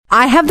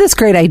I have this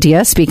great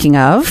idea, speaking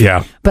of.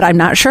 Yeah. But I'm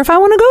not sure if I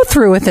want to go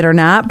through with it or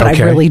not, but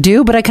I really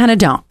do, but I kind of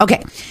don't.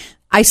 Okay.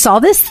 I saw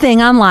this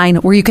thing online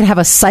where you could have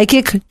a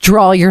psychic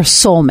draw your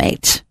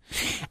soulmate.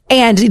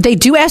 And they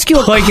do ask you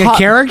a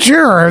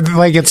character, or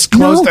like it's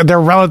close to,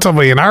 they're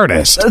relatively an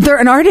artist. They're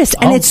an artist,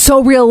 and it's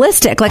so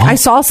realistic. Like I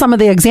saw some of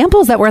the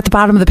examples that were at the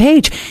bottom of the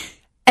page,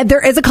 and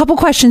there is a couple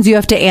questions you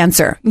have to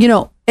answer. You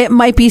know, it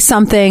might be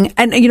something,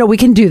 and you know, we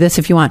can do this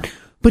if you want.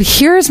 But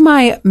here's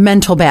my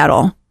mental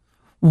battle.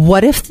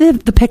 What if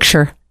the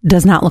picture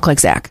does not look like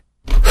Zach?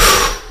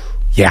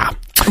 Yeah.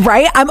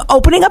 Right? I'm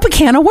opening up a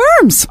can of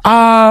worms.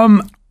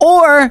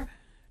 Or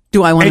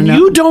do I want to know?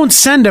 And you don't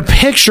send a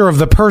picture of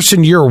the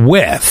person you're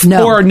with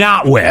or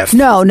not with.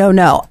 No.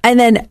 And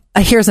then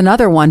here's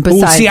another one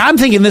besides. See, I'm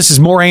thinking this is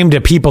more aimed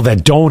at people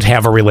that don't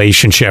have a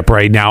relationship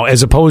right now,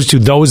 as opposed to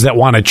those that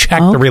want to check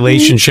the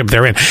relationship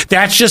they're in.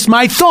 That's just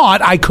my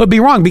thought. I could be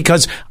wrong,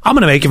 because I'm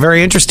going to make a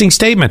very interesting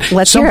statement.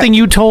 Something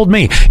you told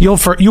me.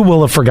 You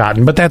will have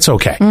forgotten, but that's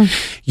okay.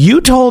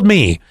 You told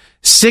me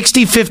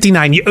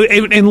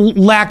 60-59, in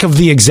lack of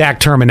the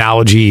exact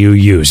terminology you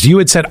used. You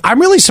had said, I'm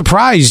really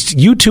surprised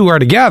you two are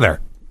together.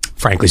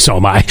 Frankly, so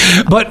am I.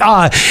 But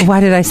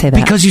why did I say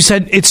that? Because you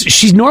said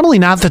she's normally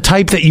not the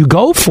type that you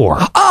go for.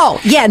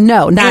 Oh, yeah,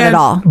 no, not at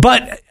all.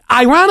 But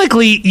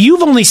ironically,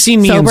 you've only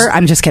seen me sober.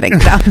 I'm just kidding. No.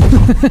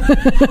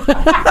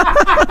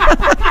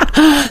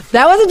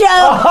 That was a joke.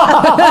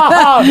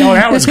 No,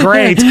 that was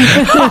great.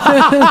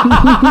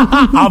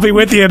 I'll be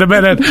with you in a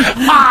minute.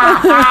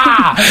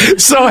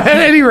 So at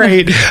any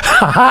rate,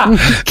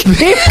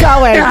 keep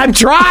going. I'm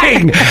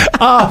trying.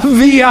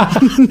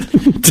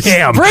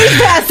 Damn.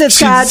 Breathe past it,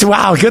 Scott.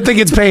 Wow, good thing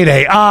it's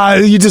payday.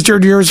 You just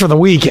earned yours for the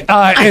week.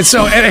 And it's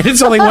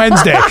only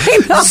Wednesday.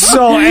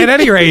 So at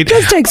any rate,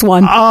 just takes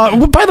one.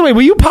 By the way,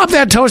 will you pop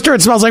that toaster?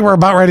 It smells like we're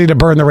about ready to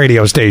burn the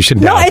radio station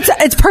down. No,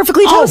 it's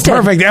perfectly toasted. Oh,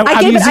 perfect.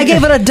 I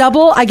gave it a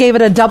double. I gave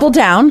it a double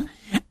down,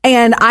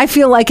 and I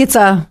feel like it's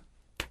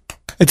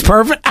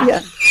perfect.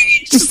 Yeah.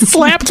 Just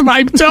slapped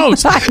my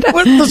toast.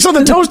 So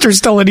the toaster's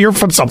still in here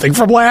from something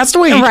from last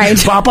week. Right.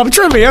 Pop-up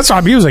trivia, so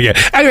I'm using it.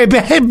 Anyway,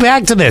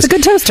 back to this. It's a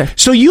good toaster.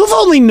 So you've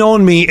only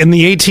known me in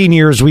the 18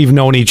 years we've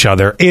known each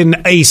other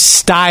in a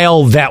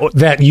style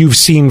that you've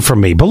seen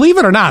from me. Believe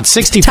it or not,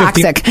 60-50.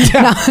 Toxic.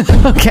 Yeah.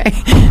 No. Okay.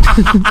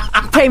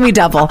 Pay me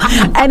double.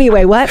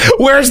 Anyway, what?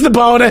 Where's the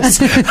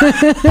bonus?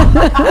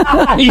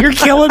 You're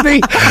killing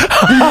me.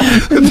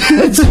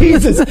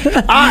 Jesus.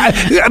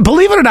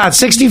 Believe it or not,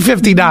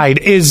 60-59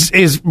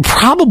 is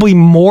probably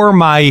more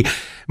my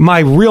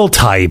real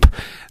type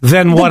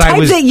than what I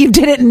was. That you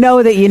didn't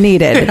know that you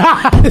needed.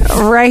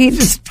 Right?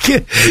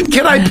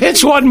 Can I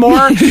pitch one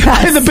more?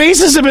 Yes. The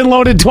bases have been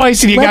loaded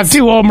twice and you got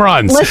 2 home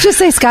runs. Let's just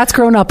say Scott's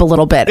grown up a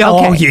little bit. Okay.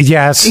 Oh,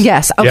 yes.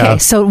 Yes. Okay. Yeah.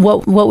 So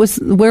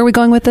where are we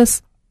going with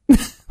this?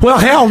 Well,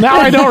 hell, now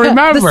I don't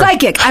remember. The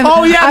psychic.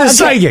 The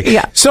psychic.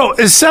 Yeah. So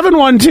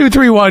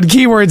 71231,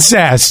 keyword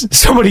sass.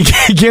 Somebody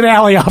get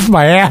Allie off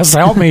my ass.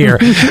 Help me here.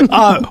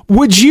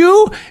 Would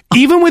you,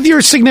 even with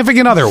your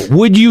significant other,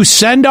 would you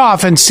send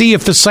off and see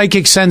if the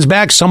psychic sends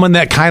back someone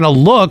that kind of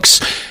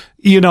looks,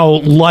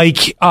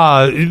 like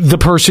the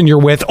person you're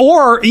with,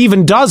 or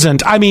even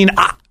doesn't? I mean,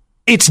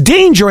 it's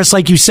dangerous,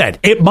 like you said.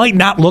 It might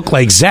not look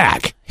like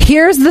Zach.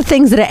 Here's the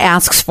things that it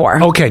asks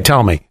for. Okay,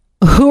 tell me.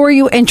 Who are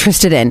you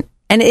interested in?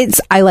 And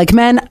I like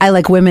men, I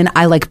like women,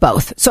 I like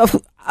both. So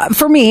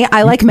for me,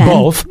 I like men.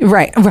 Both.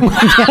 Right. Both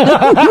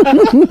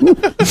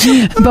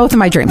of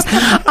my dreams.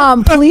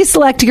 Please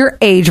select your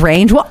age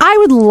range. Well, I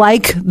would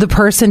like the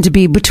person to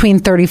be between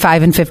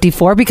 35 and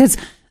 54 because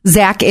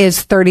Zach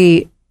is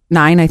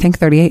 39, I think,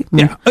 38.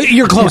 Yeah.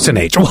 You're close in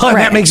age. Well,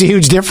 that makes a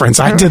huge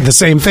difference. I did the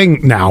same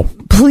thing now.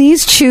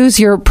 Please choose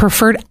your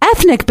preferred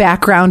ethnic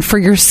background for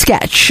your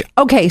sketch.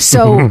 Okay,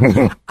 so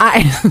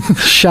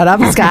shut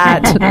up,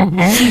 Scott.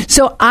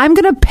 So I'm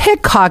going to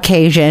pick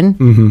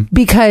Caucasian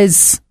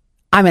because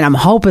I'm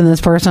hoping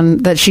this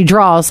person that she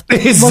draws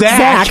looks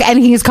Zach and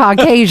he's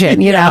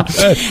Caucasian, you know.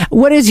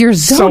 What is your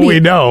zodiac? So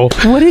we know.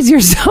 What is your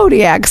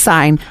zodiac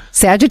sign?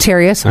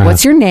 Sagittarius.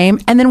 What's your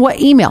name? And then what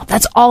email?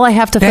 That's all I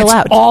have to fill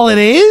out. That's all it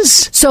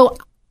is? So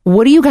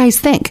what do you guys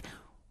think?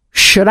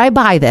 Should I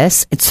buy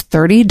this? It's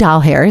 30 doll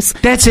hairs.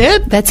 That's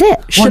it? That's it.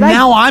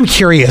 Now I'm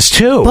curious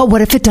too. But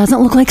what if it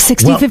doesn't look like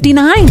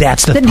 60-59?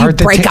 That's the then part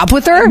you break up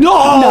with her? No.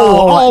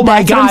 Oh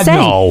my God,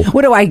 no.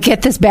 What do I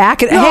get this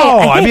back? No.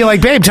 I'd be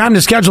like, babe, time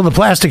to schedule the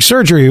plastic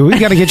surgery. We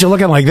got to get you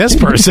looking like this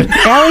person.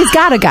 Allie's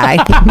got a guy.